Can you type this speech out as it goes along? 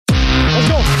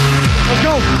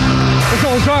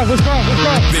Let's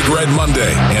drive. Big Red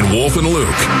Monday and Wolf and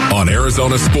Luke on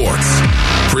Arizona Sports.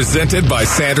 Presented by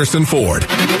Sanderson Ford.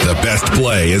 The best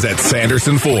play is at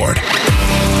Sanderson Ford.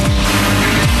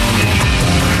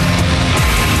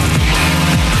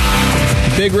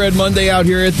 Big Red Monday out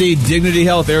here at the Dignity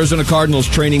Health Arizona Cardinals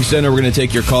Training Center. We're going to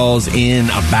take your calls in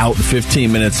about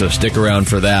 15 minutes, so stick around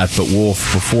for that. But,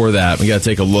 Wolf, before that, we got to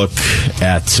take a look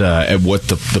at what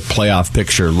the playoff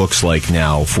picture looks like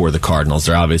now for the Cardinals.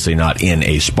 They're obviously not in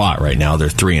a spot right now. They're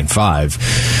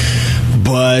 3-5.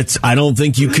 But I don't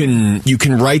think you can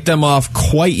write them off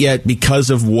quite yet because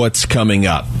of what's coming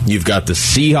up. You've got the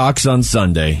Seahawks on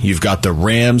Sunday. You've got the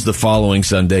Rams the following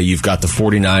Sunday. You've got the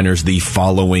 49ers the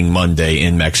following Monday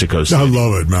in Mexico City. I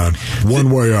love it, man.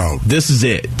 One way out. This is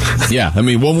it. Yeah, I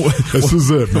mean, this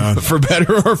is it, man. For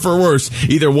better or for worse,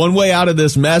 either one way out of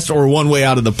this mess or one way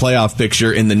out of the playoff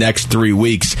picture in the next 3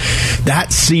 weeks. That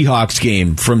Seahawks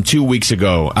game from 2 weeks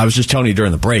ago, I was just telling you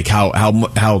during the break how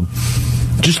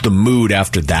just the mood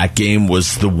after that game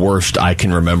was the worst I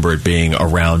can remember it being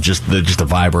around, just the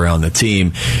vibe around the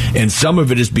team. And some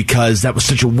of it is because that was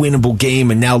such a winnable game,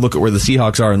 and now look at where the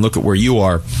Seahawks are and look at where you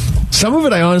are. Some of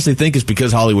it I honestly think is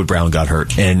because Hollywood Brown got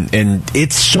hurt. And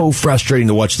it's so frustrating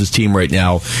to watch this team right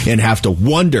now and have to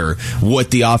wonder what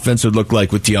the offense would look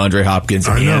like with DeAndre Hopkins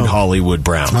and Hollywood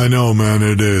Brown. I know, man,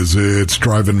 it is. It's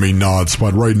driving me nuts.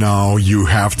 But right now, you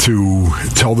have to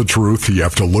tell the truth. You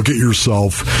have to look at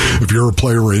yourself. If you're a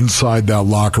player inside that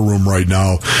locker room right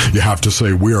now, you have to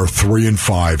say we are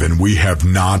 3-5 and we have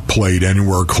not played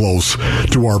anywhere close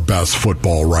to our best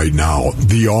football right now.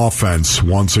 The offense,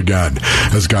 once again,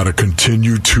 has got to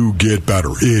continue to get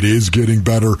better. It is getting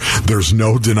better. There's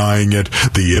no denying it.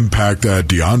 The impact that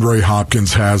DeAndre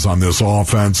Hopkins has on this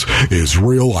offense is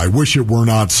real. I wish it were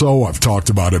not so. I've talked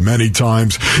about it many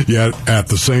times, yet at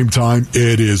the same time,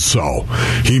 it is so.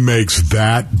 He makes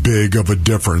that big of a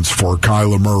difference for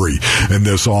Kyler Murray and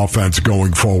this offense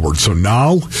going forward. So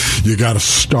now you got to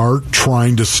start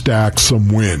trying to stack some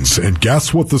wins. And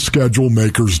guess what the schedule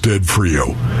makers did for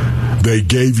you? They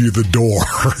gave you the door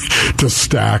to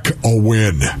stack a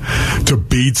win, to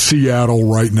beat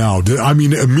Seattle right now. I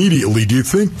mean, immediately, do you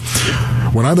think,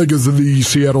 when I think of the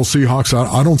Seattle Seahawks,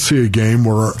 I don't see a game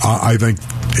where I think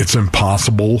it's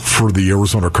impossible for the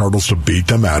Arizona Cardinals to beat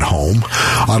them at home.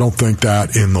 I don't think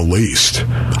that in the least.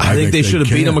 I think they should have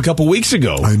beat them a couple weeks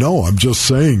ago. I know. I'm just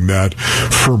saying that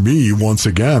for me, once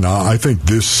again, I think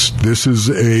this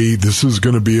is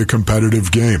going to be a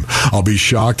competitive game. I'll be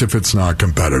shocked if it's not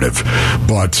competitive.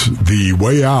 But the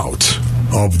way out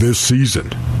of this season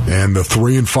and the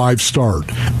 3-5 start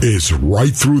is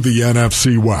right through the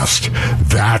NFC West.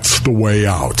 That's the way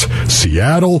out.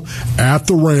 Seattle at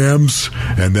the Rams,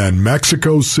 and then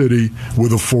Mexico City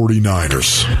with the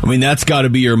 49ers. I mean, that's got to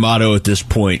be your motto at this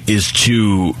point, is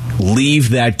to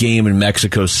leave that game in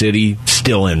Mexico City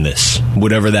still in this,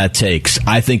 whatever that takes.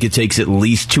 I think it takes at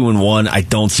least 2-1. I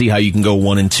don't see how you can go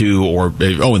 1-2 or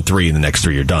 0-3 in the next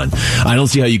 3. You're done. I don't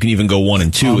see how you can even go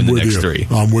 1-2 in the next 3.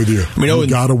 I'm with you. I mean, you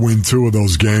got to win 2 of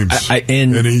those games.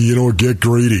 And get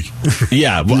greedy.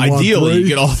 Yeah, well, ideally, you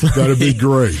get all 3. That'd be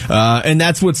great. And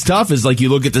that's what's tough is, like, you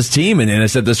look at this team, and I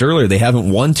said this earlier, they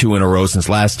haven't won 2 in a row since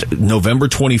last November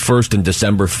 21st and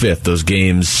December 5th, those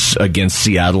games against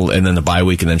Seattle and then the bye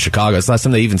week and then Chicago. That's the last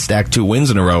time they even stacked 2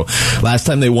 wins in a row. Last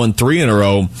time they won 3 in a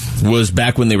row was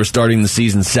back when they were starting the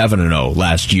season 7-0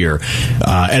 last year.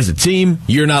 As a team,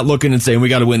 you're not looking and saying we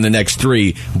got to win the next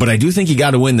 3, but I do think you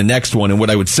got to win the next one. And what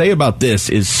I would say about this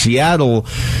is Seattle,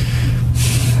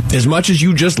 as much as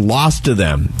you just lost to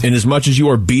them and as much as you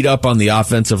are beat up on the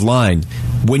offensive line,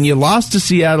 when you lost to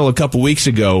Seattle a couple weeks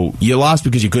ago, you lost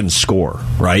because you couldn't score,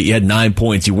 right? You had 9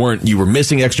 points. You were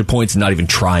missing extra points and not even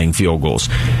trying field goals.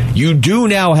 You do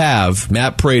now have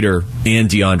Matt Prater and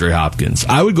DeAndre Hopkins.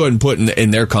 I would go ahead and put in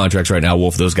their contracts right now,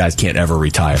 Wolf, those guys can't ever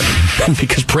retire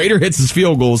because Prater hits his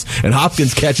field goals and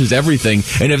Hopkins catches everything.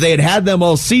 And if they had them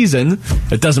all season,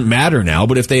 it doesn't matter now,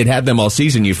 but if they had them all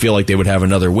season, you feel like they would have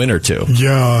another win or 2.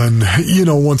 Yeah, and,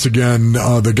 once again,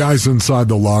 the guys inside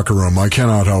the locker room, I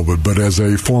cannot help it, but as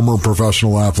a former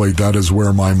professional athlete, that is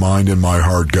where my mind and my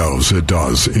heart goes. It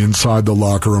does. Inside the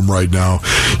locker room right now,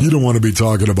 you don't want to be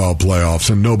talking about playoffs,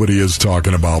 and nobody is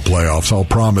talking about playoffs. I'll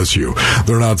promise you.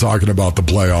 They're not talking about the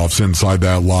playoffs inside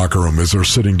that locker room as they're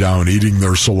sitting down eating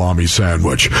their salami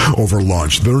sandwich over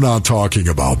lunch. They're not talking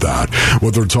about that.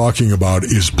 What they're talking about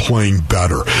is playing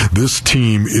better. This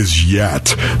team is yet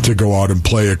to go out and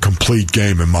play a complete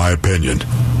game, in my opinion.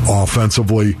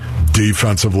 Offensively,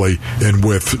 defensively, and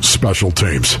with special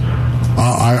teams.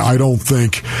 I don't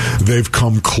think they've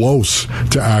come close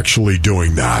to actually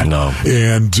doing that. No.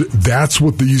 And that's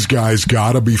what these guys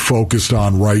got to be focused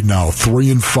on right now.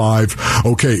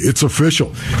 3-5. Okay, it's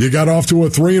official. You got off to a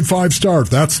 3-5 start.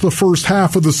 That's the first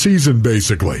half of the season,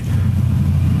 basically.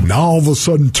 Now, all of a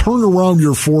sudden, turn around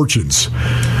your fortunes,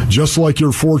 just like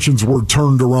your fortunes were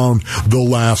turned around the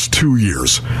last 2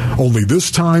 years. Only this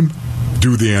time,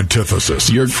 do the antithesis.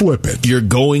 Flip it. You're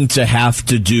going to have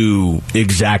to do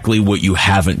exactly what you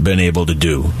haven't been able to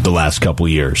do the last couple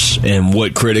years, and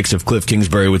what critics of Cliff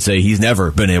Kingsbury would say he's never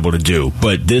been able to do.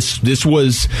 But this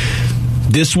was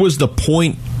the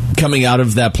point coming out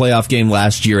of that playoff game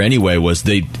last year anyway, was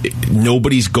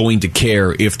nobody's going to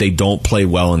care if they don't play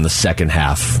well in the second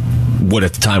half. What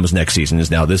at the time was next season is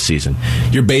now this season.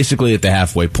 You're basically at the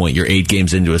halfway point. You're 8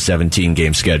 games into a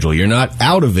 17-game schedule. You're not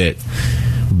out of it,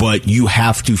 but you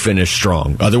have to finish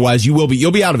strong. Otherwise, you'll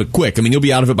be out of it quick. I mean, you'll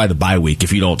be out of it by the bye week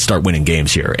if you don't start winning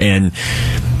games here. And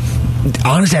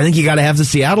honestly, I think you got to have the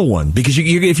Seattle one, because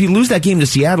if you lose that game to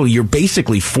Seattle, you're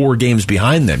basically 4 games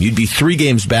behind them. You'd be 3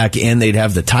 games back, and they'd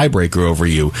have the tiebreaker over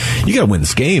you. You got to win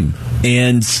this game.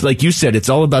 And like you said, it's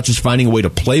all about just finding a way to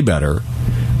play better.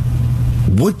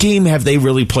 What game have they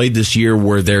really played this year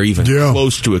where they're even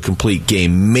close to a complete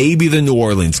game? Maybe the New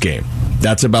Orleans game.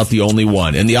 That's about the only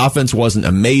one. And the offense wasn't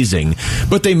amazing,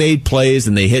 but they made plays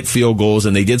and they hit field goals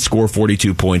and they did score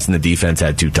 42 points, and the defense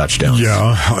had 2 touchdowns.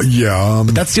 Yeah.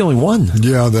 But that's the only one.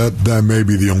 Yeah, that may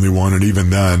be the only one. And even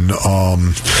then,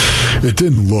 it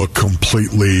didn't look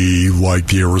completely like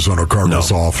the Arizona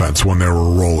Cardinals offense when they were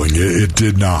rolling. It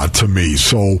did not to me.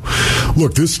 So,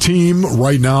 look, this team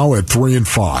right now at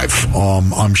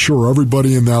 3-5, I'm sure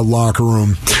everybody in that locker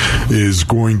room is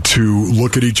going to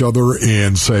look at each other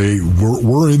and say,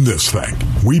 we're in this thing.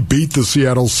 We beat the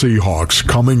Seattle Seahawks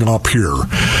coming up here,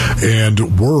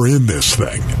 and we're in this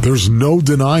thing. There's no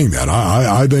denying that.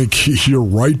 I think you're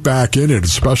right back in it,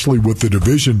 especially with the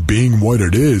division being what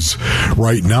it is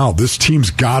right now. This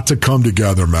team's got to come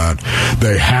together, man.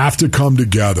 They have to come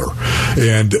together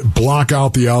and block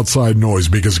out the outside noise,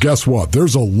 because guess what?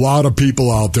 There's a lot of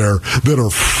people out there that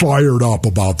are fired up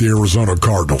about the Arizona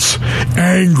Cardinals,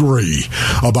 angry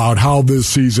about how this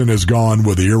season has gone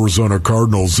with the Arizona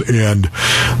Cardinals, and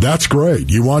that's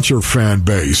great. You want your fan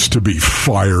base to be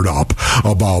fired up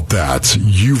about that.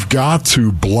 You've got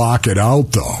to block it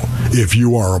out, though, if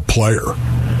you are a player.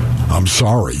 I'm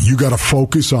sorry. You got to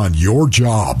focus on your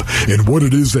job and what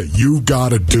it is that you've got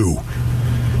to do.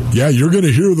 Yeah, you're going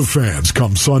to hear the fans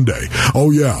come Sunday.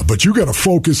 Oh, yeah, but you got to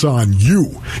focus on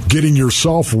you getting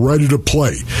yourself ready to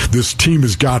play. This team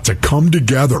has got to come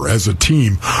together as a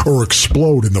team or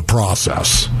explode in the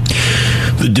process.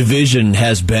 The division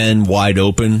has been wide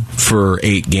open for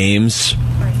 8 games.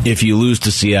 If you lose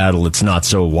to Seattle, it's not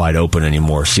so wide open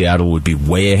anymore. Seattle would be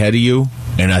way ahead of you.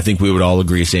 And I think we would all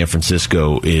agree San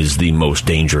Francisco is the most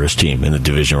dangerous team in the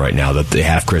division right now, that they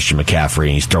have Christian McCaffrey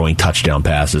and he's throwing touchdown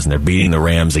passes and they're beating the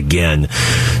Rams again.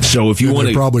 So if you want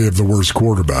to, probably have the worst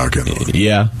quarterback in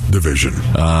the division.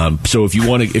 So if you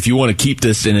want to keep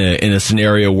this in a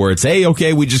scenario where it's, hey,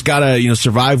 okay, we just gotta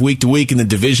survive week to week and the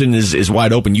division is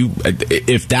wide open.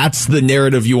 If that's the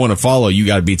narrative you want to follow, you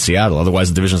got to beat Seattle. Otherwise,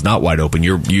 the division's not wide open.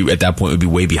 You at that point would be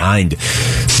way behind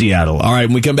Seattle. All right,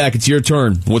 when we come back, it's your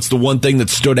turn. What's the one thing that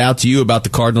stood out to you about the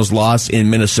Cardinals' loss in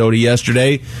Minnesota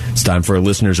yesterday? It's time for a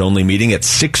listeners-only meeting at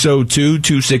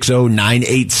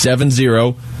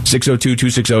 602-260-9870.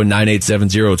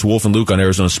 602-260-9870. It's Wolf and Luke on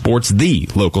Arizona Sports, the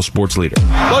local sports leader.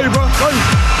 Love you, bro. Love you.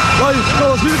 Love you. So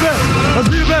let's be the best. Let's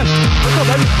be the best. Let's go,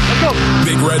 baby. Let's go.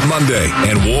 Big Red Monday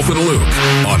and Wolf and Luke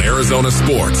on Arizona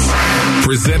Sports.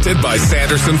 Presented by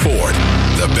Sanderson Ford.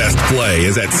 The best play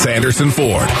is at Sanderson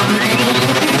Ford.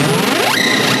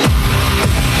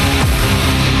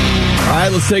 All right,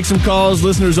 let's take some calls.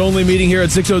 Listeners only meeting here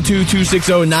at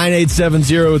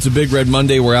 602-260-9870. It's a Big Red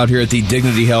Monday. We're out here at the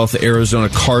Dignity Health Arizona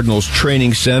Cardinals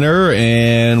Training Center.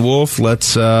 And Wolf, let's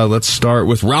start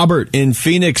with Robert in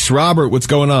Phoenix. Robert, what's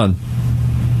going on?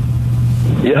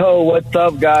 Yo, what's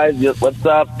up, guys? What's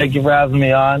up? Thank you for having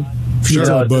me on.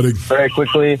 Sure, buddy. Very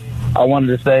quickly, I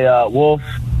wanted to say, Wolf,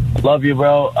 love you,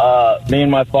 bro. Me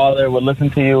and my father would listen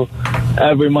to you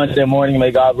every Monday morning.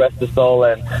 May God rest his soul.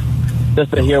 And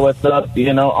just to hear what's up,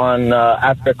 on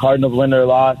after Cardinals win or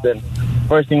loss, and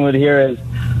first thing we'd hear is,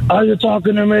 "Are you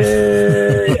talking to me?"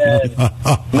 And,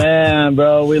 man,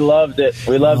 bro, we loved it.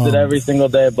 We loved it every single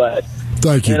day. But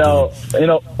thank you.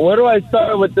 Where do I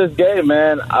start with this game,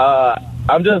 man?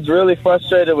 I'm just really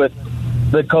frustrated with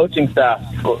the coaching staff.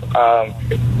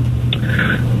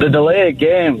 The delay of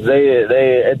games,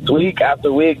 it's week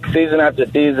after week, season after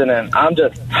season, and I'm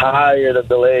just tired of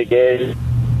delayed games.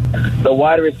 the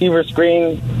wide receiver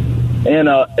screen,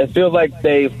 it feels like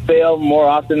they fail more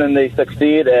often than they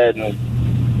succeed, and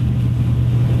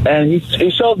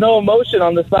he shows no emotion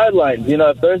on the sidelines.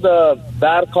 If there's a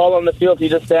bad call on the field, he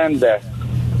just stands there.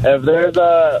 If there's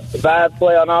a bad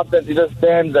play on offense, he just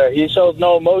stands there. He shows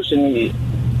no emotion.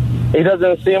 He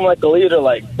doesn't seem like a leader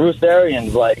like Bruce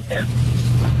Arians,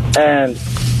 and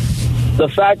the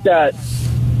fact that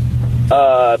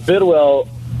Bidwell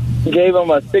gave him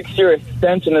a 6-year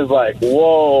extension is like,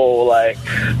 whoa,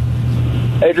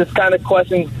 it just kind of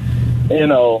questions,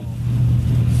 the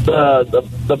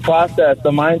process,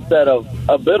 the mindset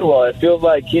of Bidwell. It feels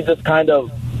like he's just kind of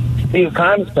Steve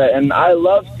Keim's pet, and I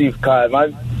love Steve Keim.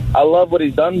 I love what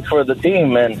he's done for the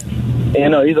team, and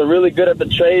he's really good at the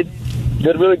trades,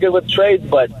 really good with trades,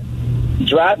 but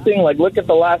drafting, look at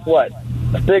the last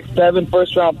 6, 7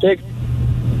 first-round picks.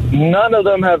 None of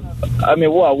them have.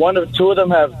 One or two of them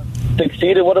have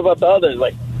succeeded. What about the others?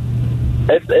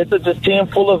 It's a team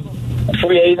full of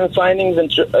free agent signings and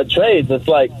trades. It's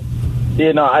I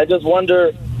just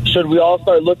wonder, should we all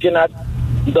start looking at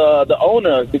the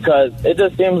owners, because it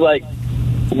just seems like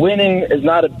winning is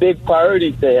not a big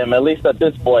priority to him, at least at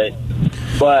this point.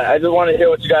 But I just want to hear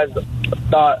what you guys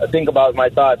think about my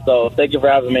thoughts. So thank you for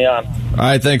having me on. All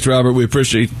right, thanks, Robert. We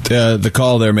appreciate the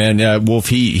call there, man. Yeah, Wolf,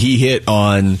 he hit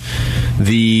on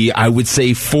I would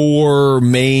say 4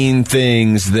 main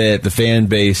things that the fan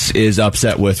base is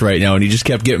upset with right now, and he just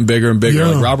kept getting bigger and bigger.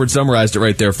 Yeah. Robert summarized it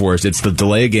right there for us. It's the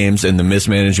delay of games and the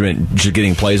mismanagement, just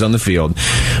getting plays on the field.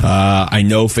 I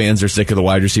know fans are sick of the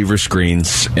wide receiver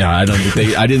screens. I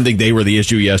didn't think they were the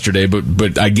issue yesterday,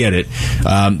 but I get it.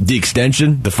 The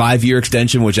extension, the 5-year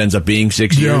extension, which ends up being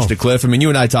 6 years to Cliff. You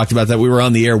and I talked about that. We were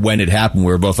on the air when it happened.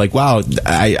 We were both like, wow,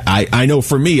 I know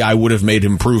for me, I would have made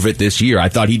him prove it this year. I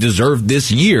thought he deserved this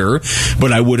year,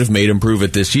 but I would have made him prove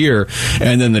it this year.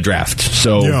 And then the draft.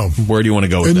 So where do you want to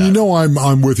go with that?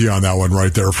 I'm with you on that one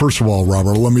right there. First of all,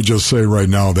 Robert, let me just say right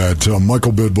now that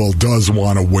Michael Bidwell does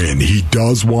want to win. He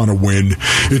does want to win.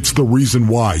 It's the reason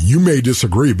why. You may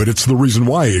disagree, but it's the reason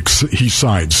why he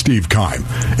signed Steve Keim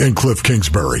and Cliff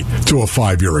Kingsbury to a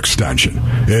 5-year extension.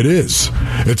 It is.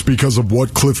 It's because of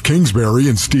what Cliff Kingsbury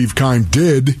and Steve Keim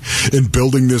did in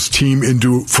building this team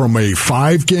from a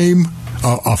 5-win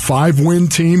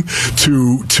team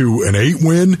to an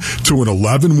 8-win to an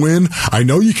 11-win. I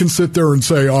know you can sit there and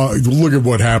say, look at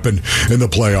what happened in the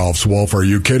playoffs, Wolf. Are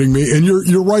you kidding me? And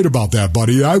you're right about that,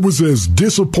 buddy. I was as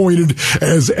disappointed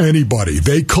as anybody.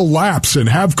 They collapse and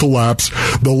have collapsed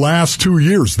the last 2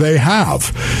 years. They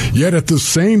have. Yet at the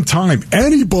same time,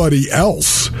 anybody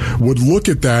else would look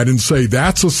at that and say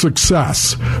that's a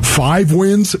success. 5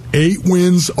 wins, 8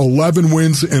 wins, 11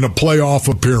 wins, and a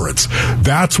playoff appearance.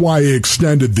 That's why he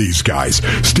extended these guys.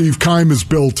 Steve Keim has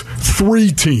built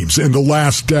 3 teams in the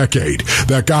last decade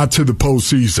that got to the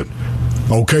postseason.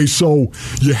 Okay, so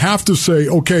you have to say,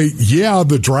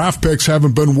 the draft picks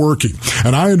haven't been working.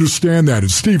 And I understand that.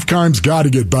 And Steve Keim's got to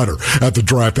get better at the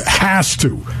draft. It has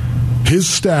to. His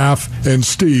staff and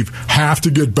Steve have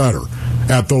to get better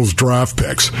at those draft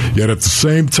picks. Yet at the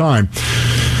same time,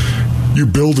 you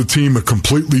build a team a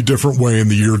completely different way in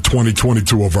the year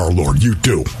 2022 of our Lord. You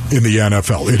do in the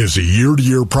NFL. It is a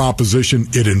year-to-year proposition.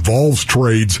 It involves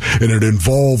trades, and it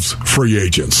involves free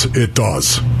agents. It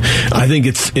does. I think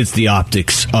it's the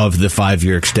optics of the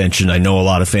 5-year extension. I know a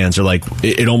lot of fans are like,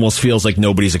 it almost feels like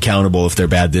nobody's accountable if they're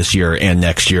bad this year and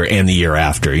next year and the year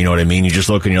after. You know what I mean? You just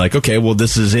look and you're like, okay, well,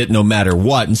 this is it no matter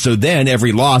what. And so then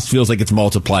every loss feels like it's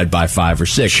multiplied by 5 or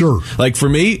 6. Sure. Like for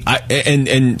me,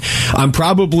 I'm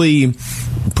probably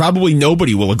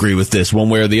nobody will agree with this one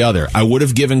way or the other. I would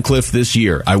have given Cliff this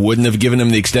year. I wouldn't have given him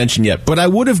the extension yet, but I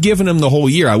would have given him the whole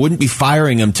year. I wouldn't be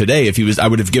firing him today if I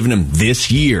would have given him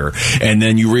this year, and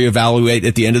then you reevaluate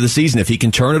at the end of the season. If he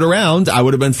can turn it around, I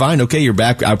would have been fine. Okay, you're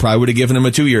back. I probably would have given him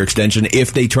a 2-year extension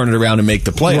if they turn it around and make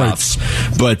the playoffs.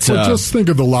 Right. But just think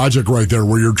of the logic right there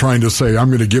where you're trying to say, I'm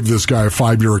going to give this guy a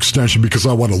 5-year extension because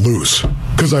I want to lose,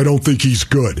 because I don't think he's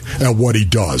good at what he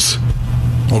does.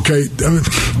 Okay,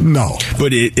 no.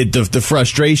 But the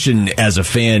frustration as a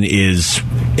fan is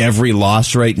every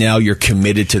loss right now, you're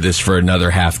committed to this for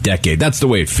another half decade. That's the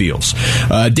way it feels.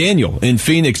 Daniel in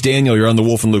Phoenix. Daniel, you're on the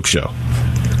Wolf and Luke Show.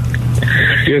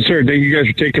 Yes, sir. Thank you guys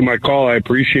for taking my call. I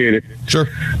appreciate it. Sure.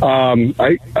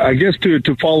 I guess to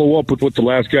follow up with what the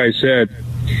last guy said,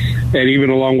 and even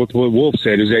along with what Wolf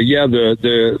said, is that, yeah,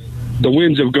 the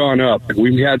wins have gone up.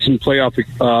 We've had some playoff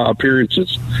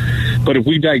appearances. But if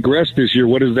we digress this year,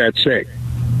 what does that say?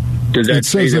 Does that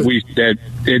say that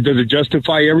does it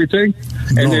justify everything?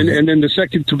 No. And then the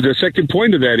second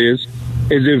point of that is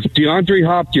if DeAndre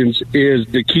Hopkins is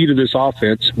the key to this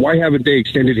offense, why haven't they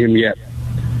extended him yet?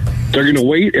 They're going to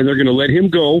wait, and they're going to let him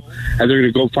go, and they're going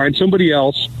to go find somebody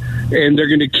else, and they're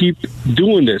going to keep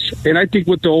doing this. And I think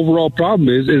what the overall problem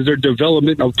is their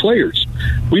development of players.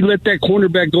 We let that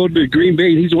cornerback go to Green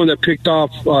Bay. He's the one that picked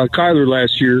off Kyler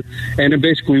last year and then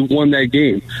basically won that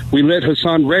game. We let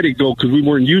Hassan Reddick go because we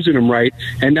weren't using him right,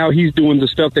 and now he's doing the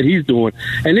stuff that he's doing.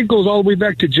 And it goes all the way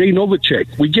back to Jay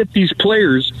Novacek. We get these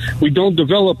players. We don't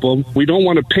develop them. We don't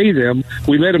want to pay them.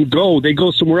 We let them go. They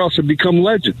go somewhere else and become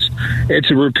legends. It's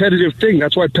a repetitive thing.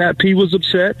 That's why Pat P was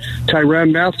upset,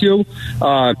 Tyrann Mathieu,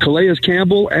 Calais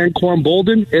Campbell, and Quan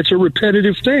Bolden. It's a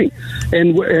repetitive thing.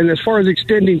 And as far as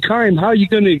extending time, how are you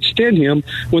going to extend him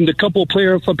when the couple of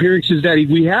playoff appearances that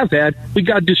we have had, we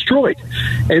got destroyed?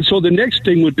 And so the next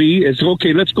thing would be is,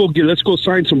 okay, let's go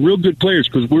sign some real good players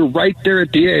because we're right there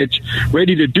at the edge,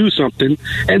 ready to do something,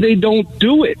 and they don't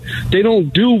do it. They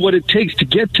don't do what it takes to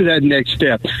get to that next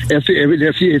step.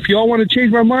 If y'all want to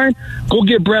change my mind, go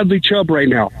get Bradley Chubb right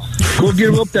now. Go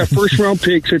give up that first-round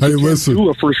pick since you can't do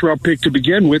a first-round pick to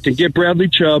begin with, and get Bradley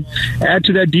Chubb, add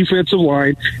to that defensive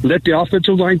line, let the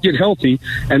offensive line get healthy,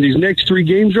 and these next 3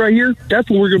 games right here, that's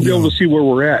when we're going to be able to see where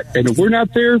we're at. And if we're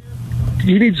not there,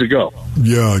 he needs to go.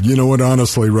 Yeah, you know what,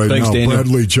 honestly, Thanks, now, Daniel.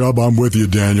 Bradley Chubb, I'm with you,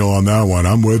 Daniel, on that one.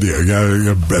 I'm with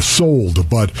you. Sold.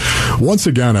 But once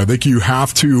again, I think you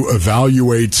have to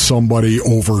evaluate somebody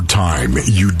over time.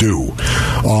 You do.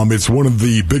 It's one of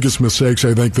the biggest mistakes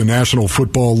I think the National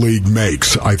Football League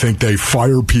makes. I think they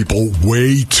fire people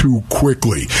way too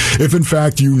quickly. If, in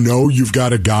fact, you know you've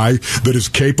got a guy that is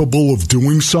capable of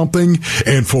doing something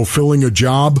and fulfilling a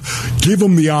job, give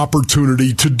him the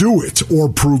opportunity to do it or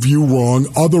prove you wrong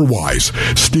otherwise.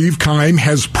 Steve Keim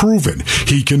has proven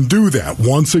he can do that.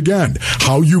 Once again,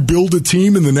 how you build a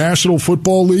team in the National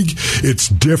Football League, it's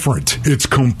different. It's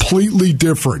completely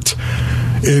different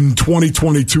in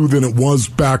 2022 than it was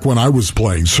back when I was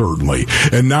playing, certainly.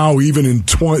 And now even in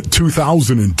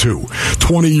 2002,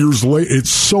 20 years later,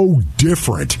 it's so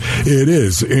different. It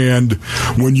is. And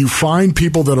when you find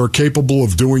people that are capable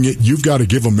of doing it, you've got to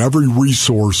give them every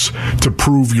resource to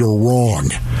prove you're wrong.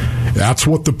 That's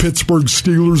what the Pittsburgh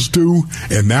Steelers do,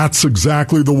 and that's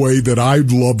exactly the way that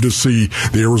I'd love to see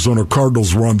the Arizona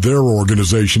Cardinals run their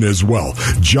organization as well.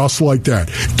 Just like that.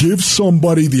 Give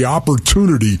somebody the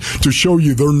opportunity to show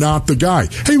you they're not the guy.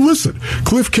 Hey, listen,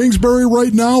 Cliff Kingsbury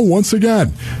right now, once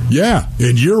again, yeah,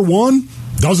 in year 1,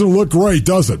 doesn't look great,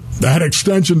 does it? That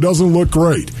extension doesn't look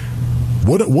great.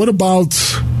 What about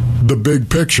the big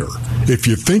picture? If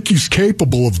you think he's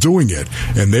capable of doing it,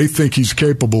 and they think he's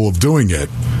capable of doing it,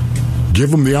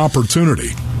 give him the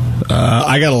opportunity.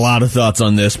 I got a lot of thoughts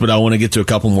on this, but I want to get to a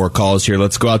couple more calls here.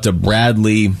 Let's go out to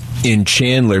Bradley in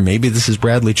Chandler. Maybe this is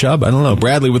Bradley Chubb. I don't know.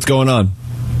 Bradley, what's going on?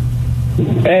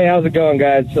 Hey, how's it going,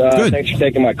 guys? Thanks for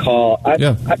taking my call.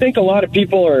 I think a lot of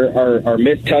people are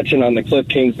mistouching on the Cliff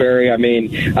Kingsbury. I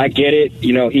mean, I get it.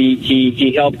 You know,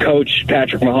 he helped coach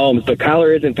Patrick Mahomes, but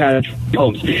Kyler isn't Patrick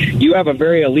Mahomes. You have a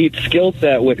very elite skill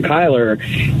set with Kyler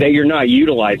that you're not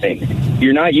utilizing.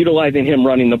 You're not utilizing him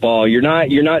running the ball. You're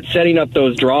not setting up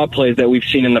those draw plays that we've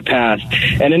seen in the past.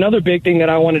 And another big thing that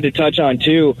I wanted to touch on,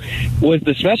 too, was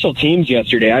the special teams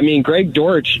yesterday. I mean, Greg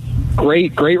Dortch,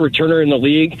 great returner in the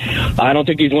league. I don't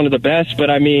think he's one of the best, but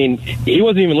I mean, he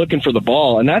wasn't even looking for the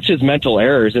ball, and that's just mental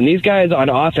errors. And these guys on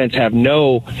offense have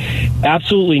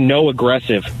absolutely no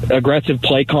aggressive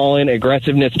play calling,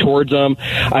 aggressiveness towards them.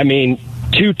 I mean,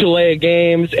 2 delay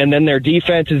games, and then their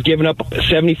defense is giving up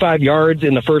 75 yards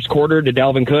in the first quarter to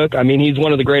Dalvin Cook. I mean, he's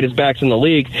one of the greatest backs in the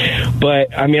league.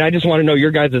 But I mean, I just want to know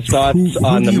your guys' thoughts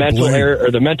on the mental error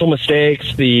or the mental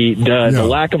mistakes, the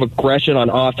lack of aggression on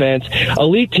offense.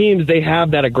 Elite teams, they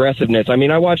have that aggressiveness. I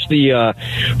mean, I watched the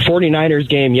 49ers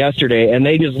game yesterday, and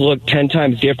they just look 10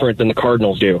 times different than the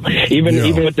Cardinals do.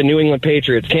 Even with the New England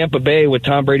Patriots, Tampa Bay, with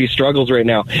Tom Brady's struggles right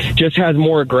now, just has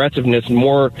more aggressiveness,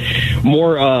 more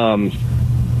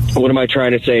what am I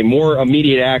trying to say? More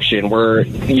immediate action where,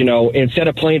 you know, instead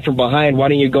of playing from behind, why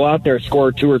don't you go out there,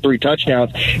 score 2 or 3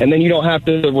 touchdowns, and then you don't have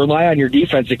to rely on your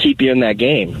defense to keep you in that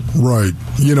game. Right.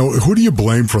 You know, who do you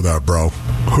blame for that, bro?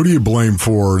 Who do you blame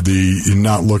for the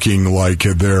not looking like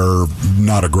they're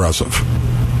not aggressive?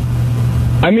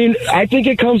 I mean, I think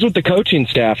it comes with the coaching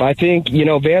staff. I think, you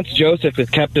know, Vance Joseph has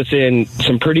kept us in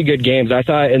some pretty good games. I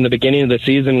thought in the beginning of the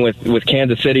season with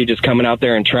Kansas City just coming out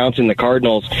there and trouncing the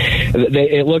Cardinals,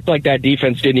 it looked like that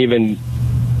defense didn't even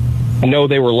know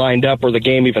they were lined up or the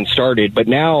game even started. But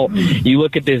now you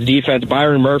look at this defense,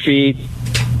 Byron Murphy,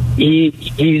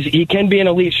 he can be an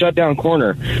elite shutdown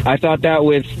corner. I thought that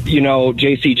with,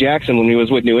 J.C. Jackson when he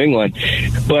was with New England.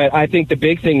 But I think the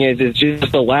big thing is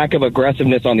just the lack of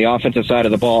aggressiveness on the offensive side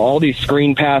of the ball. All these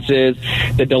screen passes,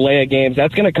 the delay of games,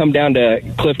 that's going to come down to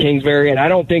Cliff Kingsbury, and I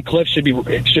don't think Cliff should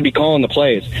be calling the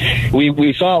plays.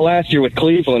 We saw it last year with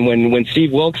Cleveland when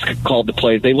Steve Wilkes called the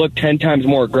plays. They looked 10 times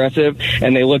more aggressive,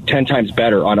 and they looked 10 times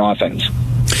better on offense.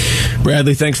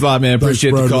 Bradley, thanks a lot, man.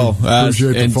 Appreciate the call.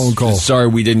 Appreciate the phone call. Sorry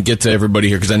we didn't get to everybody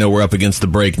here because I know we're up against the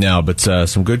break now, but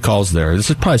some good calls there. This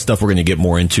is probably stuff we're going to get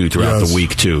more into throughout the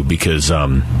week, too, because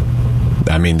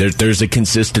there's a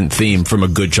consistent theme from a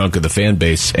good chunk of the fan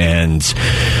base, and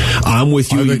I'm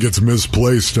with you. I think it's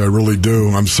misplaced. I really do.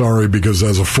 I'm sorry, because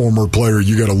as a former player,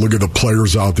 you got to look at the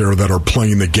players out there that are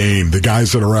playing the game, the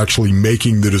guys that are actually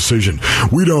making the decision.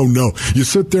 We don't know. You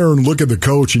sit there and look at the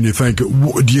coach, and you think,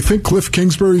 do you think Cliff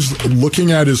Kingsbury's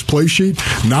looking at his play sheet,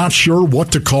 not sure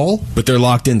what to call? But they're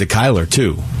locked into Kyler,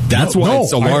 too. That's why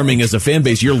it's alarming as a fan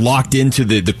base. You're locked into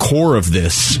the core of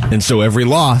this, and so every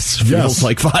loss feels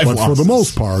like five losses. But for the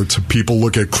most part, people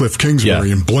look at Cliff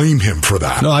Kingsbury and blame him for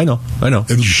that. No, I know. And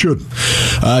you shouldn't.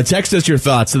 Text us your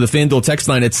thoughts to the FanDuel text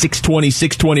line at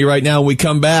 620 right now. When we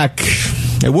come back,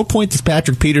 at what point does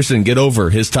Patrick Peterson get over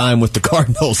his time with the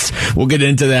Cardinals? We'll get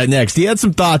into that next. He had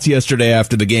some thoughts yesterday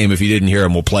after the game. If you didn't hear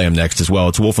him, we'll play him next as well.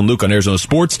 It's Wolf and Luke on Arizona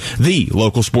Sports, the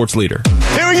local sports leader.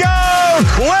 Here we go!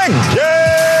 Quick game!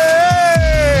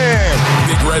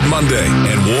 Big Red Monday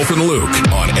and Wolf and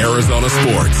Luke on Arizona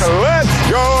Sports.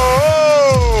 Let's go!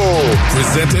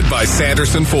 Presented by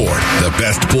Sanderson Ford. The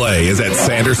best play is at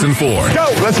Sanderson Ford.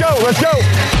 Let's go!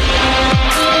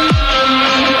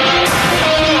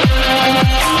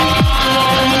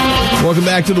 Welcome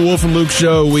back to the Wolf and Luke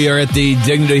Show. We are at the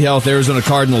Dignity Health Arizona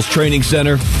Cardinals Training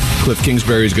Center. Cliff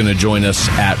Kingsbury is going to join us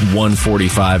at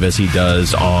 1:45, as he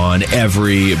does on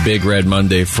every Big Red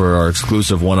Monday for our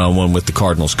exclusive one-on-one with the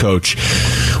Cardinals coach.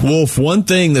 Wolf, one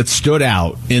thing that stood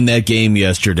out in that game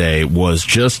yesterday was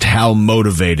just how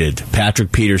motivated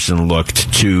Patrick Peterson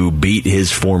looked to beat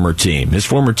his former team. His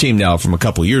former team now from a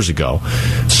couple years ago.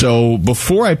 So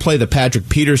before I play the Patrick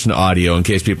Peterson audio, in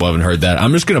case people haven't heard that,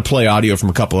 I'm just going to play audio from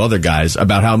a couple other guys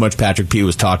about how much Patrick P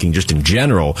was talking just in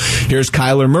general. Here's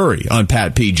Kyler Murray on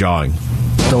Pat P jawing.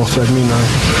 Don't affect me none.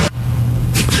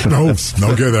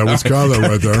 Okay, that was Kyler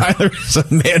right there. Kyler's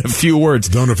a man of few words.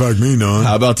 Don't affect me none.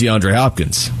 How about DeAndre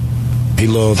Hopkins? He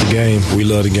loves the game. We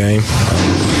love the game.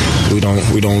 We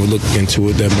don't look into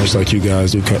it that much like you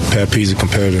guys do. Pat P's a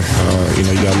competitor.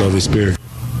 You gotta love his spirit.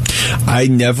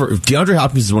 DeAndre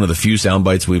Hopkins is one of the few sound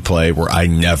bites we play where I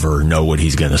never know what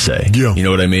he's going to say. Yeah. You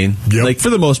know what I mean? Yeah. Like, for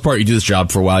the most part, you do this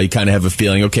job for a while, you kind of have a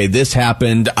feeling, okay, this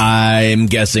happened, I'm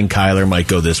guessing Kyler might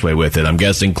go this way with it. I'm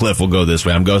guessing Cliff will go this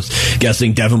way. I'm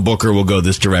guessing Devin Booker will go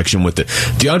this direction with it.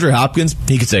 DeAndre Hopkins,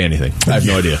 he could say anything. I have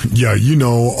no idea. Yeah,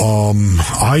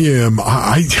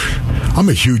 I'm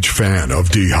a huge fan of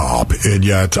D-Hop, and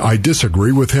yet I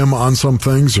disagree with him on some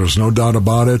things. There's no doubt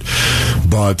about it.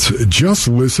 But just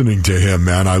listening to him,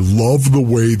 man, I love the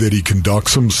way that he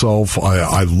conducts himself.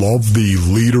 I love the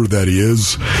leader that he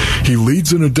is. He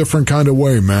leads in a different kind of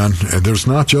way, man. And there's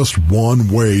not just one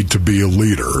way to be a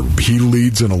leader. He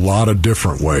leads in a lot of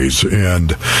different ways,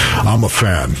 and I'm a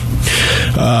fan.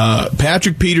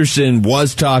 Patrick Peterson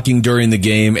was talking during the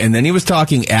game, and then he was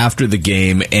talking after the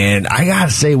game, and I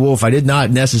gotta say, Wolf, I did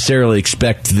not necessarily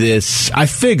expect this. I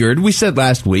figured, we said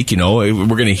last week, we're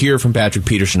going to hear from Patrick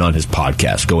Peterson on his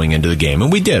podcast going into the game,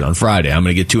 and we did on Friday. I'm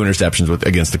going to get 2 interceptions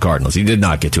against the Cardinals. He did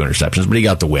not get 2 interceptions, but he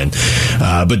got the win.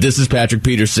 But this is Patrick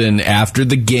Peterson after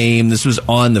the game. This was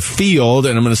on the field,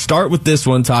 and I'm going to start with this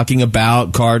one talking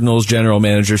about Cardinals general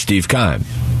manager Steve Keim.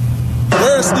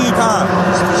 Where's Steve Keim?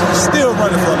 Still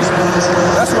running from us.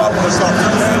 That's what I want to talk to,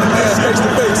 man. The man's face to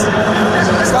face.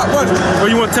 Stop running. What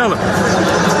do you want to tell him?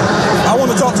 I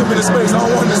want to talk to him in his face. I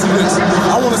don't want him to see this.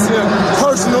 I want to see him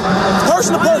person to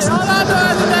person.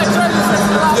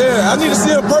 Yeah, I need to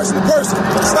see him person to person.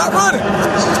 Stop running.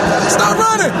 Stop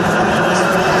running.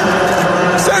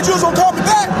 Said you was going to call me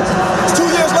back. It's 2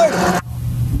 years later.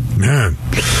 Man.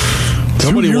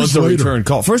 Somebody wants a return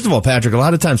call. First of all, Patrick, a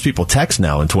lot of times people text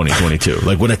now in 2022.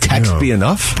 Like, would a text be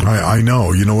enough? I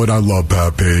know. You know what? I love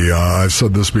Pat P. I've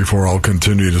said this before. I'll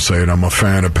continue to say it. I'm a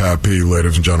fan of Pat P.,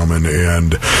 ladies and gentlemen,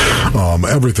 and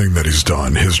everything that he's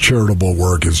done. His charitable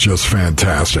work is just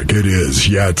fantastic. It is.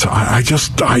 Yet, I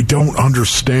don't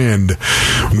understand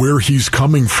where he's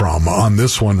coming from on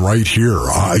this one right here.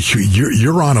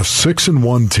 You're on a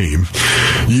 6-1 team.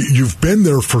 You've been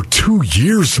there for 2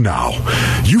 years now.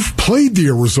 You've played the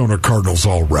Arizona Cardinals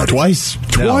already. Twice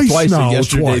now.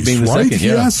 Yesterday being the right? second,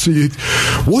 yeah. Yes.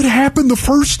 What happened the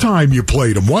first time you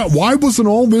played him? Why wasn't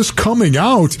all this coming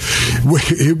out?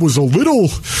 It was a little,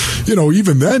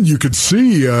 even then you could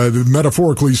see,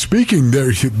 metaphorically speaking,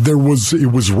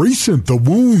 it was recent. The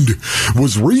wound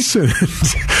was recent.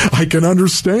 I can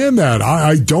understand that.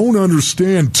 I don't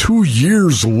understand 2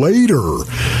 years later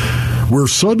where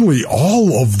suddenly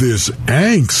all of this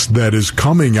angst that is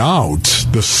coming out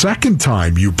the second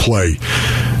time you play,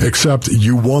 except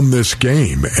you won this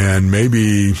game, and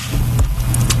maybe,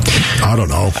 I don't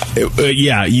know.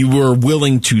 Yeah, you were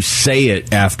willing to say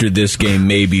it after this game,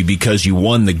 maybe because you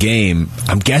won the game.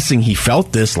 I'm guessing he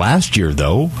felt this last year,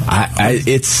 though.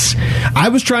 I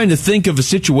was trying to think of a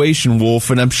situation, Wolf,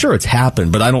 and I'm sure it's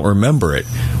happened, but I don't remember it,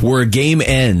 where a game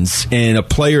ends and a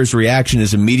player's reaction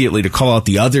is immediately to call out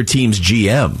the other team's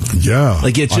GM. Yeah,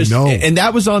 like it's just, and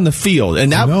that was on the field,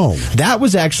 and that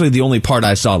was actually the only part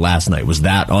I saw last night was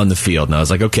that on the field, and I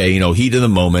was like, okay, heat of the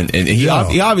moment, and he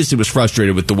obviously was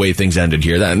frustrated with the way things ended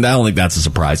here. I don't think that's a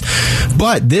surprise.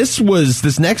 But this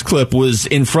next clip was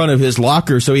in front of his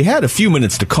locker, so he had a few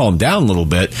minutes to calm down a little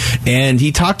bit, and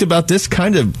he talked about this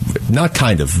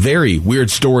very weird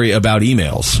story about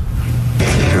emails.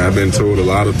 And I've been told a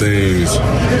lot of things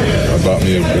about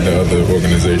me with the other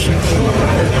organization.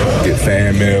 Get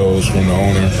fan mails from the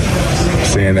owner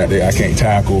saying that I can't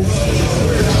tackle.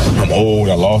 I'm old,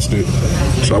 I lost it.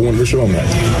 So I wanted to show him that.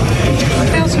 What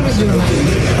else was doing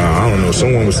that? I don't know.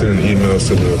 Someone was sending emails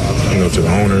to the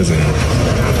owners, and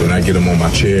then I get them on my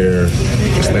chair,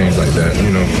 just things like that.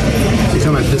 You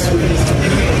talking about this week?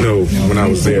 No, when I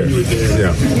was there.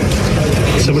 Yeah.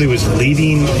 Somebody was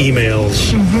leaving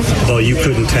emails though you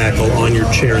couldn't tackle on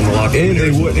your chair in the locker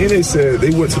room. And they said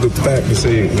they went to the fact to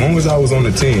say as long as I was on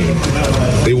the team,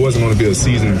 they wasn't going to be a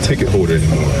season ticket holder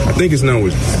anymore. I think his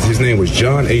name was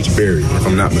John H. Berry, if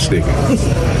I'm not mistaken.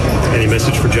 Any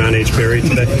message for John H. Berry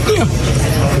today?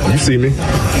 You see me.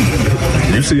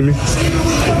 You see me.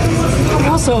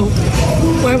 Also,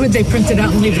 why would they print it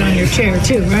out and leave it on your chair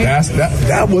too, right?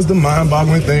 That was the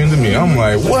mind-boggling thing to me. I'm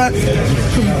like, what?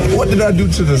 What did I do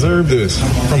to deserve this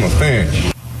from a fan?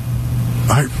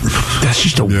 That's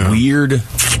just weird.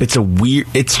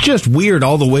 It's just weird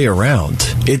all the way around.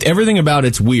 Everything about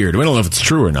it's weird. We don't know if it's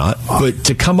true or not, but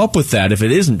to come up with that if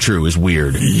it isn't true is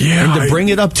weird. Yeah. And to bring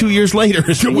it up 2 years later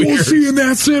is weird. We'll see, and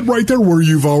that's it right there where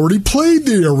you've already played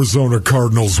the Arizona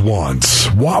Cardinals once.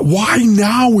 Why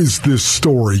now is this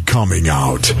story coming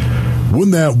out?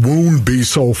 Wouldn't that wound be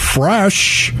so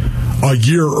fresh a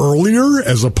year earlier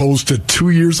as opposed to 2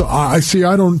 years? I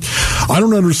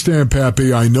don't understand,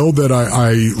 Pappy. I know that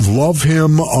I love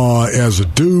him as a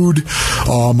dude.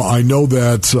 I know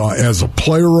that as a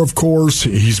player, of course,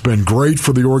 he's been great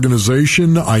for the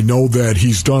organization. I know that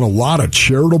he's done a lot of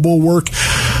charitable work.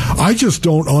 I just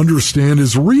don't understand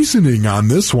his reasoning on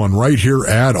this one right here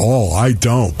at all. I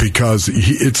don't, because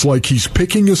it's like he's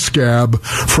picking a scab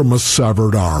from a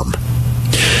severed arm.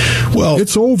 Well,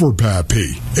 it's over,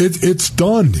 Pappy. It's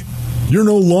done. You're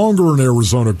no longer an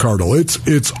Arizona Cardinal.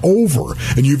 It's over,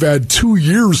 and you've had 2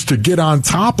 years to get on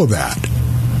top of that.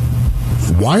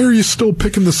 Why are you still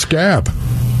picking the scab?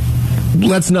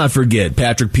 Let's not forget,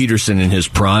 Patrick Peterson in his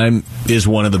prime is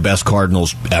one of the best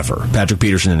Cardinals ever. Patrick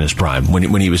Peterson in his prime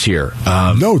when he was here,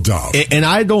 no doubt. And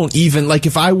I don't even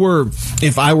if I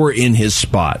were in his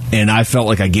spot and I felt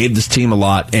like I gave this team a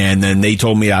lot, and then they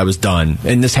told me I was done.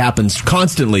 And this happens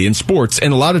constantly in sports,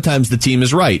 and a lot of times the team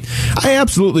is right. I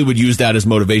absolutely would use that as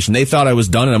motivation. They thought I was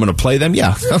done, and I'm going to play them.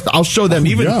 Yeah, I'll show them.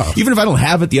 Even if I don't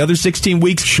have it the other 16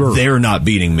 weeks, sure, they're not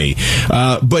beating me.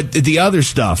 But the other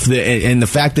stuff and the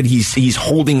fact that he's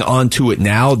holding on to it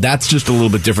now, that's just a little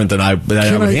bit different than I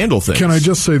would handle things. Can I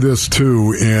just say this,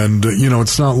 too? And,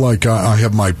 it's not like I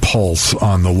have my pulse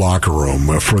on the locker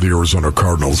room for the Arizona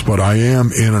Cardinals, but I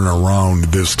am in and around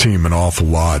this team an awful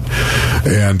lot.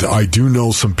 And I do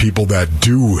know some people that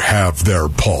do have their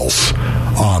pulse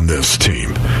on this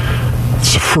team.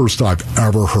 It's the first I've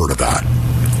ever heard of that.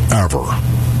 Ever.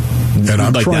 And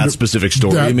I'm like that specific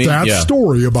story, you mean? That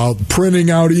story about printing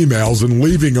out emails and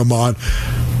leaving them on...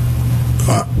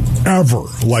 ever.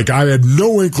 Like, I had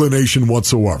no inclination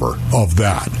whatsoever of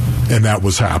that. And that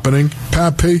was happening.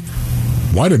 Pat P.,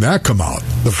 why didn't that come out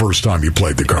the first time you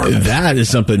played the Cardinals? That is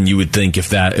something you would think if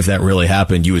that really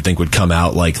happened, you would think would come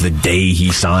out like the day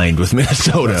he signed with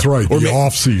Minnesota. That's right, or the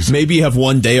offseason. Maybe you have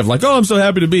one day of like, oh, I'm so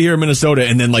happy to be here in Minnesota,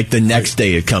 and then like the next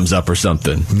day it comes up or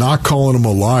something. Not calling him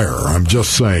a liar. I'm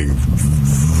just saying,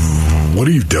 what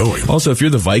are you doing? Also, if you're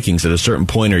the Vikings, at a certain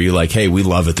point, are you like, hey, we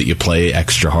love it that you play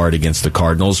extra hard against the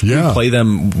Cardinals? Yeah.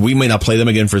 We may not play them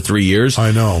again for 3 years.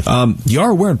 I know. You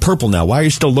are wearing purple now. Why are you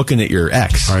still looking at your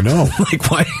ex? I know. Like,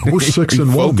 why? We're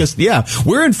 6-1. Yeah,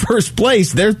 we're in first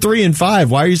place. They're 3-5.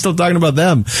 Why are you still talking about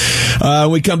them?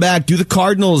 When we come back, do the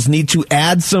Cardinals need to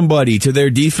add somebody to their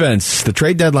defense? The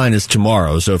trade deadline is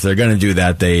tomorrow, so if they're going to do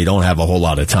that, they don't have a whole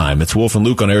lot of time. It's Wolf and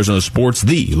Luke on Arizona Sports,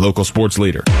 the local sports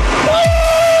leader.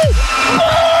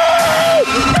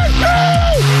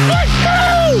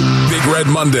 Big Red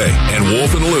Monday and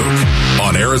Wolf and Luke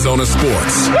on Arizona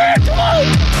Sports.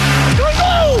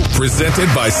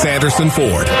 Presented by Sanderson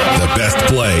Ford. The best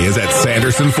play is at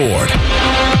Sanderson Ford.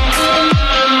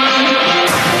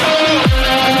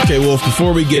 Okay, Wolf,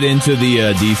 before we get into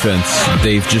the defense,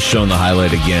 they've just shown the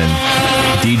highlight again.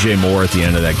 DJ Moore at the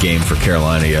end of that game for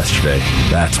Carolina yesterday.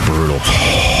 That's brutal.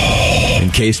 In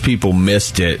case people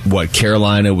missed it,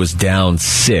 Carolina was down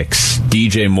 6.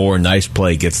 DJ Moore, nice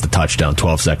play, gets the touchdown,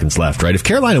 12 seconds left, right? If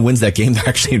Carolina wins that game, they're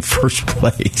actually in first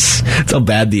place. That's how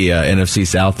bad the NFC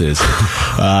South is.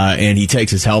 And he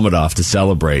takes his helmet off to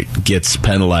celebrate, gets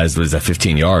penalized with that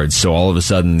 15 yards. So all of a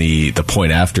sudden, the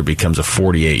point after becomes a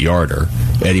 48-yarder.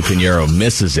 Eddie Pinheiro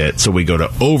misses it, so we go to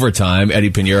overtime.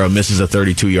 Eddie Pinheiro misses a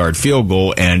 32-yard field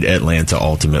goal, and Atlanta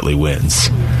ultimately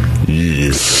wins.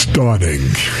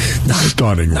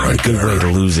 Stunning right a good there. way to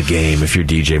lose a game if you're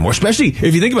DJ Moore. Especially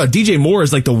if you think about DJ Moore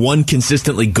as like the one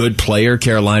consistently good player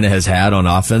Carolina has had on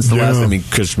offense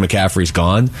because McCaffrey's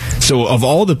gone. So of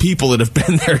all the people that have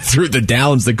been there through the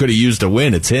downs that could have used a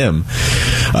win, it's him.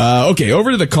 Okay,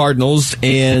 over to the Cardinals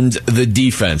and the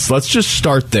defense. Let's just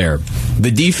start there.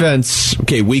 The defense,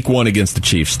 okay, week 1 against the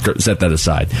Chiefs, set that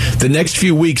aside. The next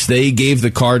few weeks, they gave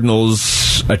the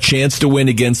Cardinals a chance to win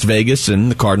against Vegas,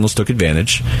 and the Cardinals took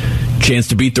advantage. Chance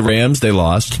to beat the Rams, they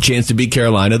lost. Chance to beat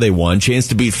Carolina, they won. Chance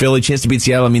to beat Philly, chance to beat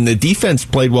Seattle. I mean, the defense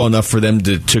played well enough for them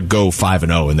to go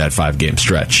 5-0 in that 5-game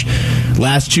stretch.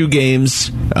 Last 2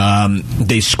 games,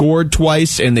 they scored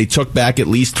twice, and they took back at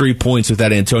least 3 points with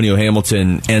that Antonio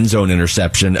Hamilton end zone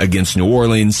interception against New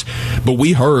Orleans. But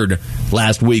we heard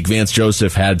last week Vance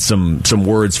Joseph had some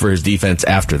words for his defense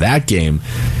after that game.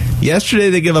 Yesterday,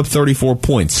 they gave up 34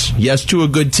 points. Yes, to a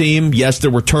good team. Yes,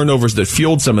 there were turnovers that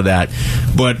fueled some of that.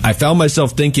 But I found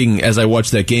myself thinking as I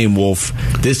watched that game, Wolf,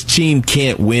 this team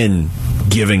can't win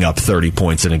giving up 30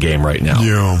 points in a game right now.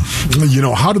 Yeah.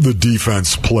 How did the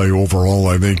defense play overall?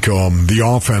 I think the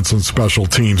offense and special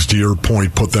teams, to your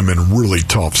point, put them in really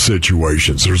tough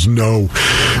situations. There's no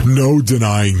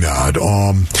denying that.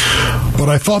 But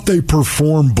I thought they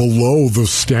performed below the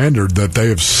standard that they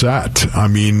have set. I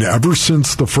mean, ever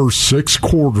since the first 6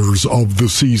 quarters of the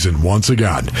season, once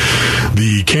again,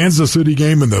 the Kansas City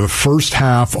game and the first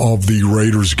half of the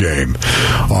Raiders game,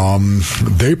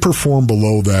 they performed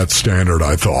below that standard,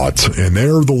 I thought. And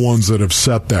they're the ones that have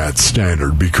set that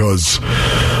standard because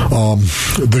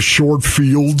the short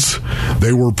fields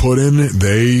they were put in,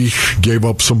 they gave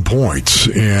up some points.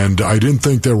 And I didn't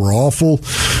think they were awful,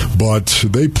 but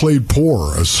they played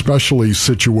poor, especially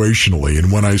situationally.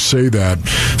 And when I say that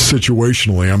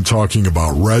situationally, I'm talking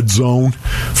about red zone,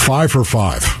 5 for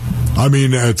 5. I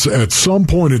mean, at some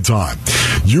point in time,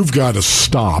 you've got to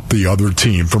stop the other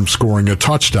team from scoring a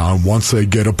touchdown once they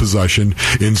get a possession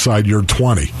inside your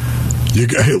 20.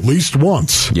 At least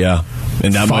once. Yeah,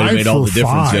 and that might have made all the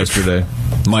difference yesterday.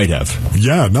 Might have.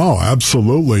 Yeah, no,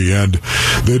 absolutely. And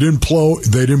they didn't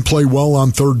play well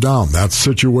on third down. That's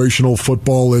situational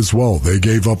football as well. They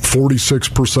gave up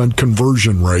 46%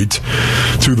 conversion rate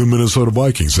to the Minnesota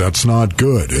Vikings. That's not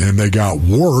good. And they got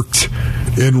worked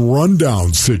in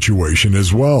rundown situation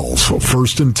as well. So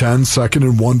 1st and 10, 2nd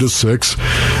and 1 to 6.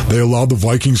 They allowed the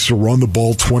Vikings to run the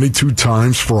ball 22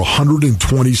 times for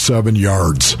 127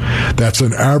 yards. That's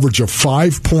an average of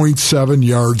 5.7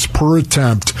 yards per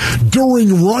attempt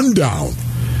during rundown,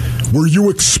 where you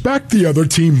expect the other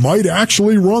team might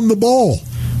actually run the ball.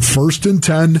 1st and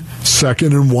 10,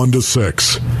 2nd and 1 to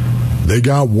 6. They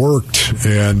got worked,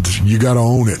 and you got to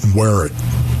own it and wear it.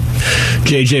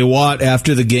 J.J. Watt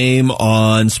after the game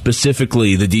on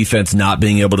specifically the defense not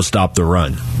being able to stop the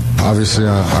run. Obviously,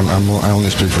 I only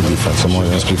speak for defense. I'm only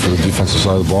going to speak for the defensive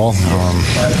side of the ball.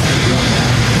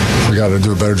 We got to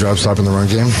do a better job stopping the run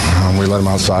game. We let him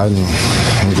outside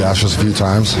and gashed us a few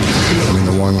times. I mean,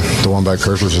 the one by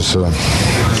Kirk was just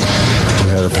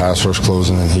we had a pass rush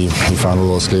closing, and he found a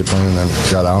little escape lane and then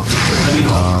got out.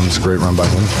 It's a great run by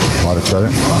him. A lot of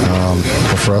credit.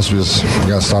 But for us, we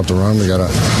got to stop the run. We got to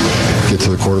get to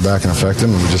the quarterback and affect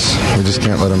him. And we just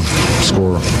can't let him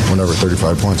score whenever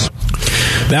 35 points.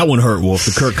 That one hurt, Wolf,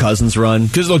 the Kirk Cousins run.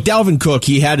 Because, look, Dalvin Cook,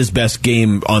 he had his best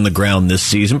game on the ground this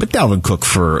season, but Dalvin Cook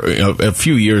for a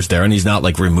few years there, and he's not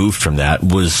like removed from that,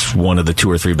 was one of the 2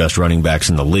 or 3 best running backs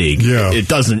in the league. Yeah. It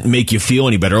doesn't make you feel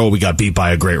any better. Oh, we got beat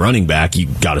by a great running back. You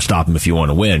got to stop him if you want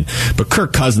to win. But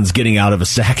Kirk Cousins getting out of a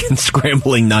sack and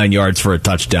scrambling 9 yards for a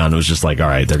touchdown, it was just like, all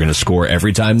right, they're going to score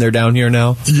every time they're down here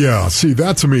now? Yeah, see,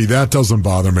 that to me, that doesn't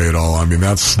bother me at all. I mean,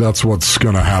 that's what's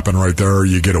going to happen right there.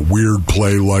 You get a weird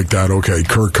play like that. Okay,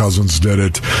 Kirk Cousins did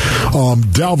it.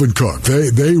 Dalvin Cook,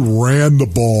 they ran the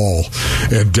ball,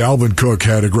 and Dalvin Cook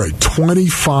had a great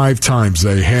 25 times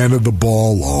they handed the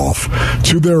ball off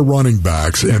to their running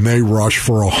backs, and they rushed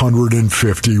for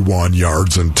 151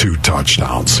 yards and 2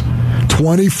 touchdowns.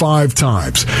 25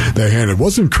 times they handed,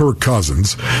 wasn't Kirk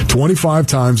Cousins, 25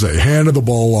 times they handed the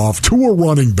ball off to a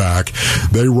running back.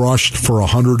 They rushed for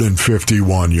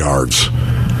 151 yards.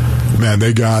 Man,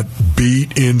 they got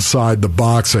beat inside the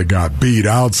box. They got beat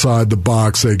outside the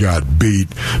box. They got beat,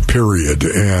 period.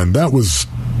 And that was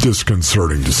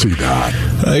disconcerting to see that.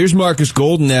 Here's Marcus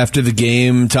Golden after the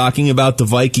game talking about the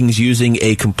Vikings using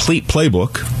a complete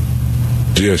playbook.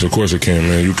 Yes, of course it can,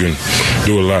 man. You can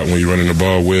do a lot when you're running the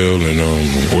ball well,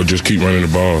 and or just keep running the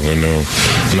ball. And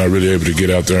not really able to get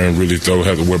out there and really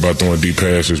have to worry about throwing deep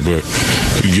passes. But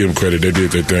you give them credit, they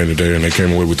did their thing today, and they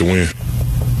came away with the win.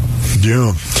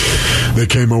 Yeah, they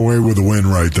came away with a win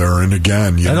right there. And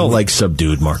again, I don't like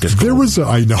subdued Marcus Golden. There was,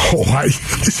 I know,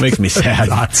 makes me sad.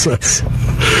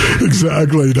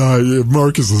 Exactly. No,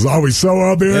 Marcus is always so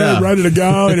up here, ready to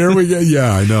go, and here we go.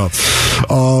 Yeah, I know.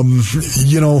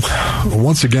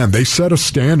 Once again, they set a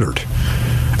standard.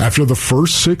 After the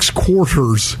first 6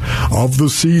 quarters of the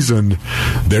season,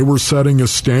 they were setting a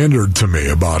standard to me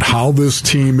about how this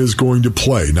team is going to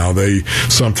play. Now, they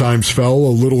sometimes fell a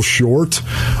little short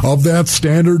of that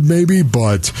standard, maybe,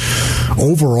 but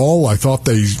overall, I thought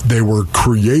they were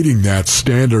creating that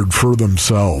standard for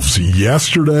themselves.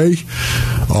 Yesterday,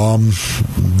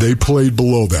 they played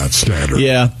below that standard.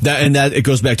 Yeah, that it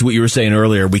goes back to what you were saying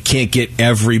earlier. We can't get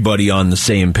everybody on the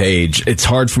same page. It's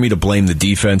hard for me to blame the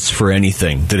defense for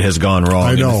anything that has gone wrong.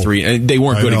 I know. In the 3. And they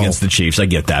weren't good against the Chiefs. I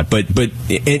get that. But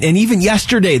even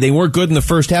yesterday, they weren't good in the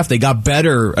first half. They got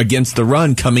better against the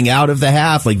run coming out of the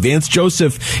half. Like Vance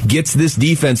Joseph gets this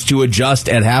defense to adjust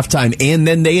at halftime, and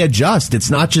then they adjust. It's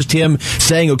not just him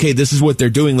saying, okay, this is what they're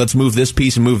doing. Let's move this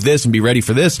piece and move this and be ready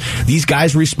for this. These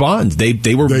guys respond.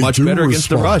 They were much better against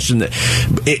the rush. And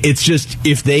it's just,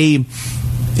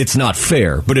 it's not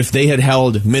fair, but if they had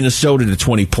held Minnesota to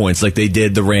 20 points like they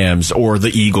did the Rams or the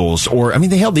Eagles,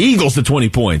 they held the Eagles to 20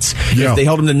 points. Yeah. If they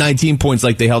held them to 19 points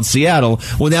like they held Seattle,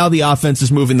 well, now the offense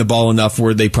is moving the ball enough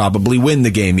where they probably win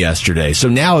the game yesterday. So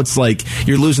now it's like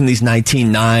you're losing these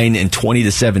 19-9 and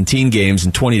 20-17 games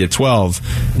and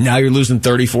 20-12. Now you're losing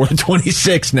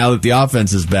 34-26 now that the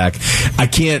offense is back. I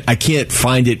can't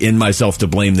find it in myself to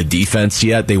blame the defense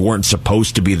yet. They weren't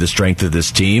supposed to be the strength of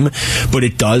this team, but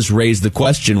it does raise the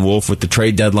question, Wolf, with the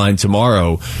trade deadline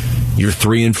tomorrow. You're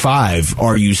 3-5.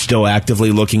 Are you still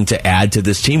actively looking to add to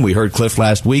this team? We heard Cliff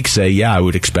last week say, I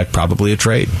would expect probably a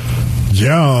trade.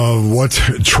 Yeah, what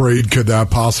trade could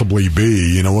that possibly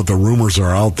be? You know what, the rumors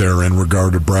are out there in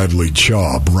regard to Bradley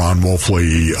Chubb. Ron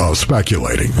Wolfley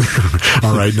speculating.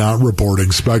 All right, not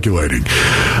reporting, speculating.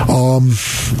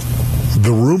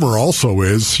 The rumor also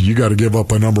is you got to give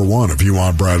up a number 1 if you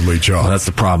want Bradley Chubb. Well, that's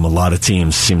the problem. A lot of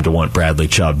teams seem to want Bradley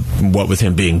Chubb, what with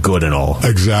him being good and all.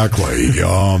 Exactly.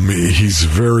 He's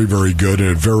very, very good and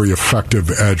a very effective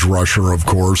edge rusher, of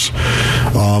course.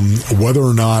 Whether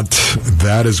or not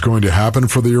that is going to happen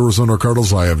for the Arizona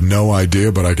Cardinals, I have no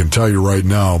idea, but I can tell you right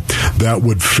now, that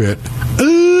would fit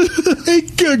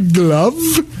like a glove.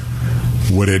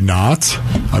 Would it not?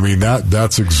 I mean,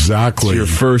 that's exactly... It's your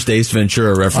first Ace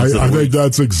Ventura reference. I think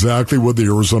that's exactly what the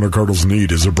Arizona Cardinals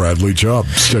need, is a Bradley Chubb.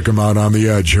 Stick him out on the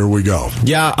edge. Here we go.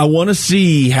 Yeah, I want to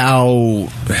see how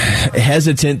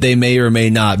hesitant they may or may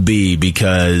not be,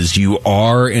 because you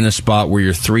are in a spot where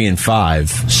you're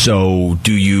 3-5. So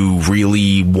do you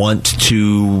really want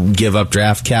to give up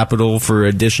draft capital for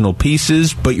additional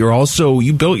pieces? But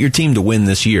you built your team to win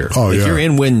this year. Oh, yeah. You're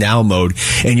in win now mode,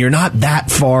 and you're not that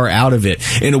far out of it.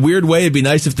 In a weird way, it'd be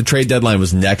nice if the trade deadline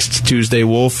was next Tuesday,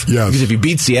 Wolf. Yes. Because if you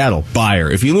beat Seattle,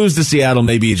 buyer. If you lose to Seattle,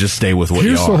 maybe you just stay with what you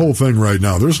are. Here's the whole thing right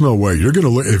now. There's no way. You're going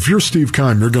to look, if you're Steve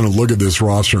Keim, you're going to look at this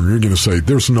roster and you're going to say,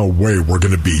 there's no way we're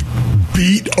going to be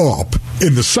beat up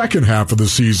in the second half of the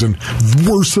season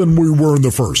worse than we were in the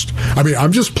first. I mean,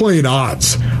 I'm just playing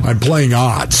odds. I'm playing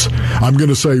odds. I'm going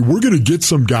to say we're going to get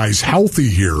some guys healthy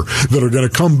here that are going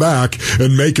to come back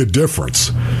and make a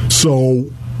difference. So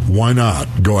why not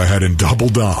go ahead and double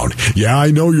down? Yeah,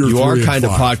 I know you're 3-5. You are kind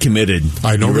of pot committed.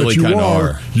 I know really that you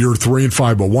are. You're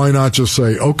 3-5, but why not just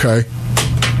say, okay,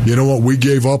 you know what? We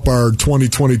gave up our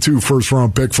 2022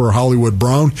 first-round pick for Hollywood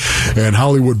Brown, and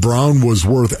Hollywood Brown was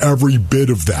worth every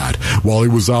bit of that while he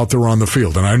was out there on the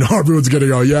field. And I know everyone's going to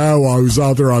go, yeah, while he was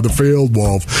out there on the field,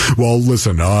 well,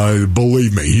 listen,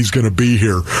 believe me, he's going to be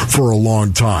here for a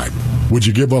long time. Would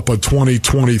you give up a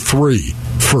 2023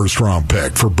 first-round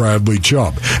pick for Bradley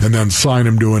Chubb and then sign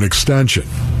him to an extension?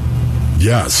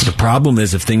 Yes. The problem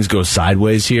is if things go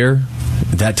sideways here,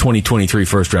 that 2023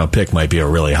 first-round pick might be a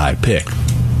really high pick.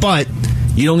 But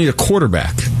you don't need a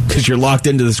quarterback because you're locked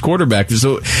into this quarterback.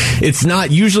 So it's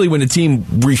not usually when a team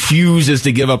refuses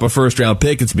to give up a first-round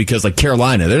pick, it's because like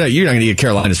Carolina, you're not going to get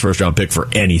Carolina's first-round pick for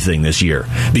anything this year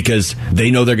because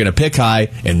they know they're going to pick high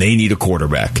and they need a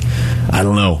quarterback. I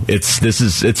don't know.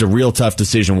 It's a real tough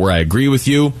decision where I agree with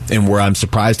you and where I'm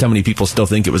surprised how many people still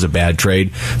think it was a bad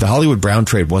trade. The Hollywood Brown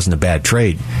trade wasn't a bad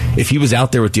trade. If he was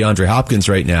out there with DeAndre Hopkins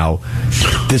right now,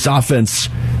 this offense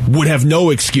would have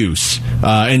no excuse.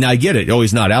 And I get it. Oh,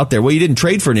 he's not out there. Well, you didn't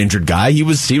trade for an injured guy. He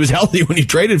was healthy when you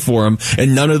traded for him,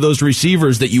 and none of those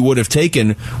receivers that you would have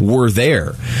taken were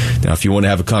there. Now, if you want to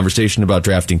have a conversation about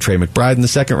drafting Trey McBride in the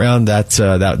second round,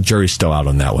 that jury's still out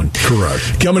on that one.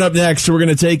 Correct. Coming up next, we're going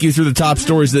to take you through the top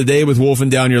stories of the day with Wolf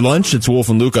and Down Your Lunch. It's Wolf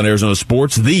and Luke on Arizona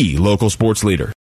Sports, the local sports leader.